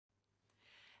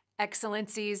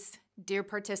Excellencies, dear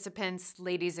participants,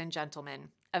 ladies and gentlemen,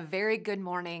 a very good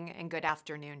morning and good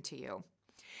afternoon to you.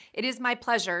 It is my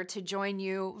pleasure to join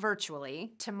you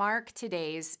virtually to mark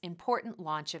today's important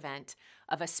launch event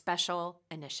of a special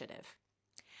initiative.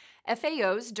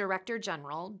 FAO's Director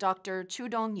General, Dr.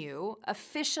 Chudong Yu,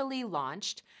 officially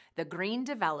launched the Green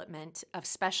Development of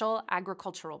Special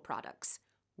Agricultural Products,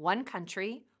 One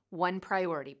Country, One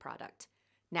Priority Product,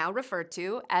 now referred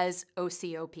to as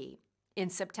OCOP, in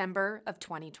September of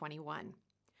 2021.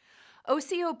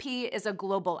 OCOP is a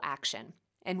global action,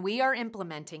 and we are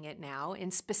implementing it now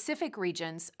in specific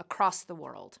regions across the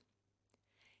world.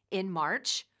 In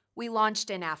March, we launched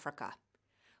in Africa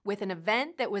with an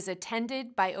event that was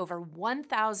attended by over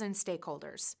 1,000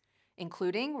 stakeholders,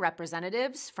 including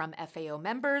representatives from FAO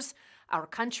members, our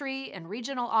country and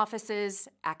regional offices,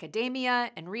 academia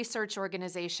and research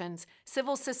organizations,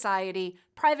 civil society,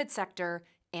 private sector,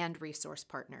 and resource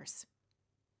partners.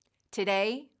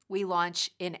 Today, we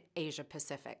launch in Asia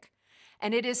Pacific,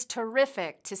 and it is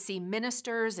terrific to see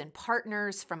ministers and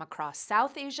partners from across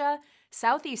South Asia,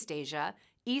 Southeast Asia,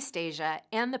 East Asia,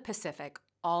 and the Pacific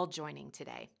all joining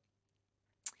today.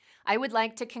 I would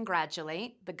like to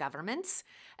congratulate the governments,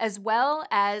 as well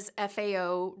as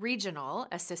FAO Regional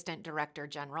Assistant Director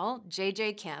General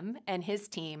J.J. Kim and his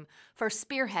team for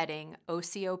spearheading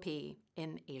OCOP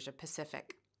in Asia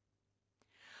Pacific.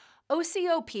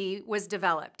 OCOP was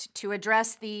developed to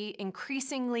address the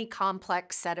increasingly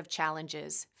complex set of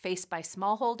challenges faced by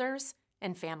smallholders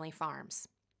and family farms.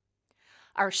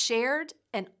 Our shared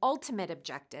and ultimate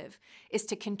objective is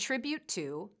to contribute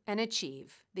to and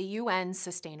achieve the UN's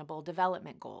Sustainable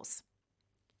Development Goals.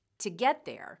 To get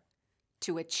there,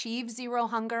 to achieve zero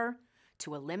hunger,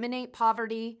 to eliminate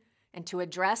poverty, and to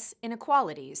address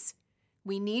inequalities,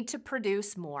 we need to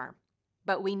produce more,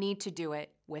 but we need to do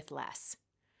it with less.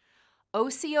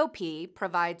 OCOP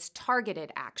provides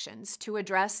targeted actions to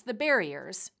address the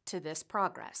barriers to this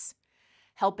progress,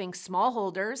 helping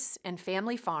smallholders and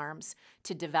family farms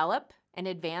to develop and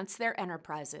advance their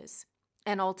enterprises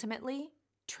and ultimately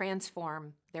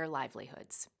transform their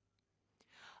livelihoods.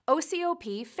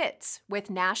 OCOP fits with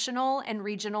national and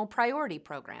regional priority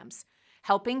programs,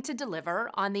 helping to deliver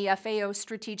on the FAO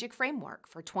strategic framework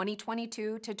for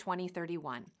 2022 to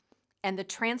 2031 and the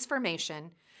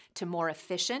transformation to more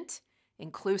efficient,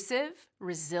 inclusive,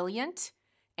 resilient,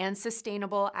 and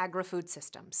sustainable agri-food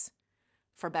systems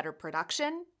for better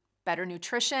production, better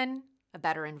nutrition, a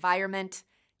better environment,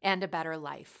 and a better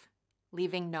life,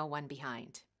 leaving no one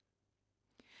behind.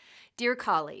 Dear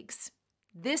colleagues,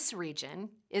 this region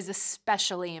is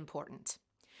especially important.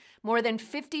 More than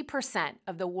 50%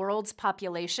 of the world's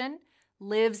population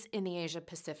lives in the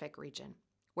Asia-Pacific region,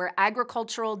 where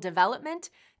agricultural development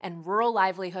and rural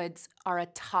livelihoods are a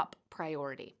top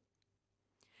priority.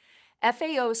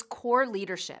 FAO's core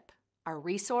leadership, our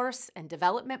resource and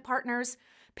development partners,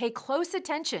 pay close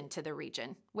attention to the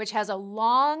region, which has a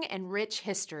long and rich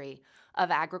history of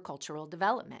agricultural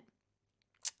development.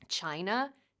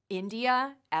 China,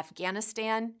 India,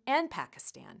 Afghanistan, and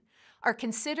Pakistan are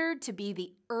considered to be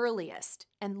the earliest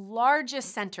and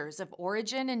largest centers of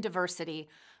origin and diversity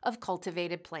of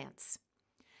cultivated plants.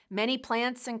 Many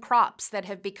plants and crops that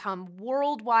have become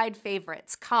worldwide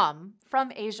favorites come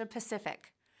from Asia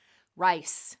Pacific.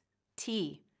 Rice,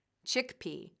 tea,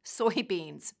 chickpea,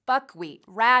 soybeans, buckwheat,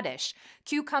 radish,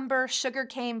 cucumber,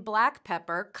 sugarcane, black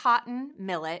pepper, cotton,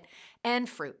 millet, and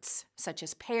fruits such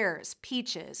as pears,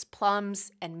 peaches,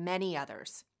 plums, and many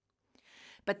others.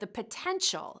 But the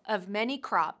potential of many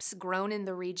crops grown in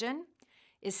the region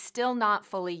is still not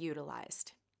fully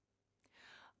utilized.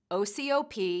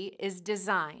 OCOP is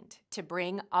designed to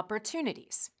bring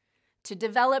opportunities to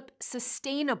develop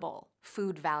sustainable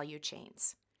food value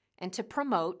chains and to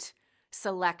promote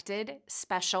selected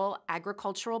special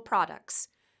agricultural products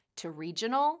to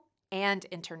regional and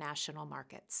international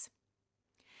markets.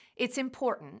 It's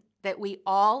important that we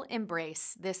all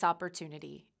embrace this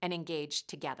opportunity and engage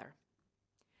together.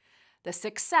 The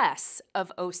success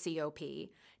of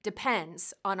OCOP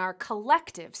depends on our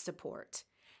collective support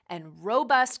and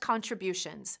robust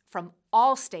contributions from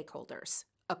all stakeholders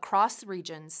across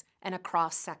regions and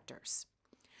across sectors.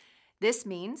 This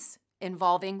means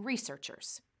involving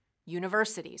researchers,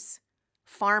 universities,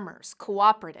 farmers,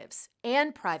 cooperatives,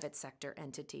 and private sector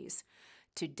entities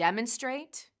to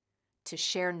demonstrate, to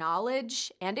share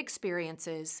knowledge and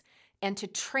experiences, and to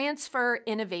transfer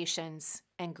innovations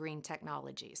and green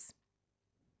technologies.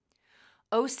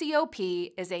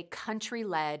 OCOP is a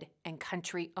country-led and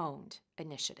country-owned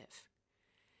initiative.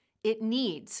 It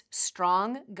needs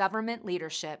strong government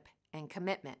leadership and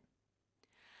commitment.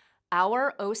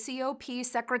 Our OCOP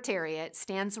Secretariat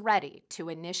stands ready to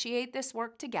initiate this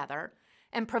work together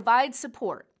and provide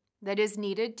support that is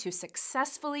needed to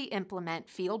successfully implement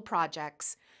field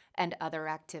projects and other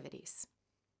activities.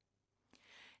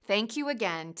 Thank you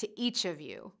again to each of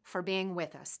you for being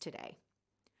with us today,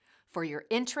 for your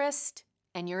interest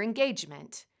and your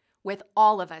engagement with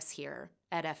all of us here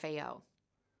at FAO.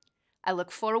 I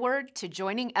look forward to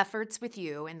joining efforts with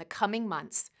you in the coming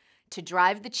months to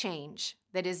drive the change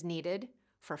that is needed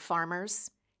for farmers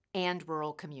and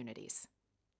rural communities.